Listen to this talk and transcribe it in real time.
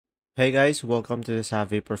Hey guys, welcome to the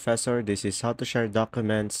Savvy Professor. This is how to share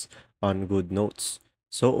documents on GoodNotes.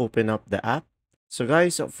 So open up the app. So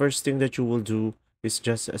guys, first thing that you will do is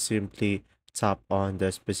just simply tap on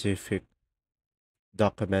the specific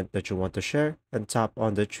document that you want to share and tap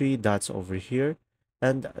on the three dots over here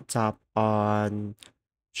and tap on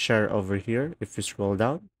share over here if you scroll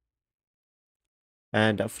down.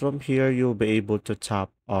 And from here, you'll be able to tap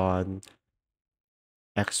on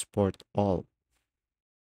export all.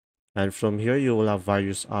 And from here, you will have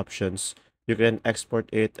various options. You can export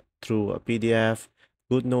it through a PDF,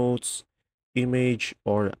 GoodNotes, image,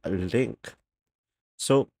 or a link.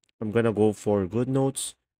 So I'm going to go for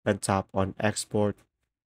GoodNotes and tap on export.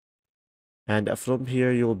 And from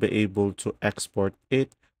here, you'll be able to export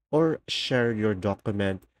it or share your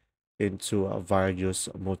document into various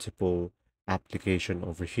multiple application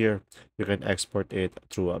over here. You can export it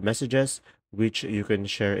through messages, which you can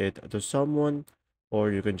share it to someone, or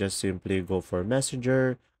you can just simply go for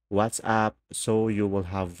Messenger, WhatsApp. So you will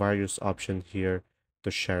have various options here to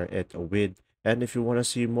share it with. And if you want to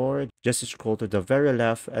see more, just scroll to the very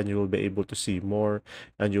left and you will be able to see more,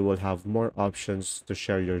 and you will have more options to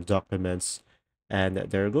share your documents. And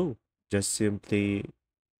there you go. Just simply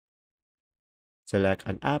select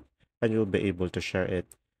an app and you'll be able to share it.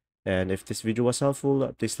 And if this video was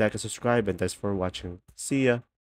helpful, please like and subscribe, and thanks for watching. See ya!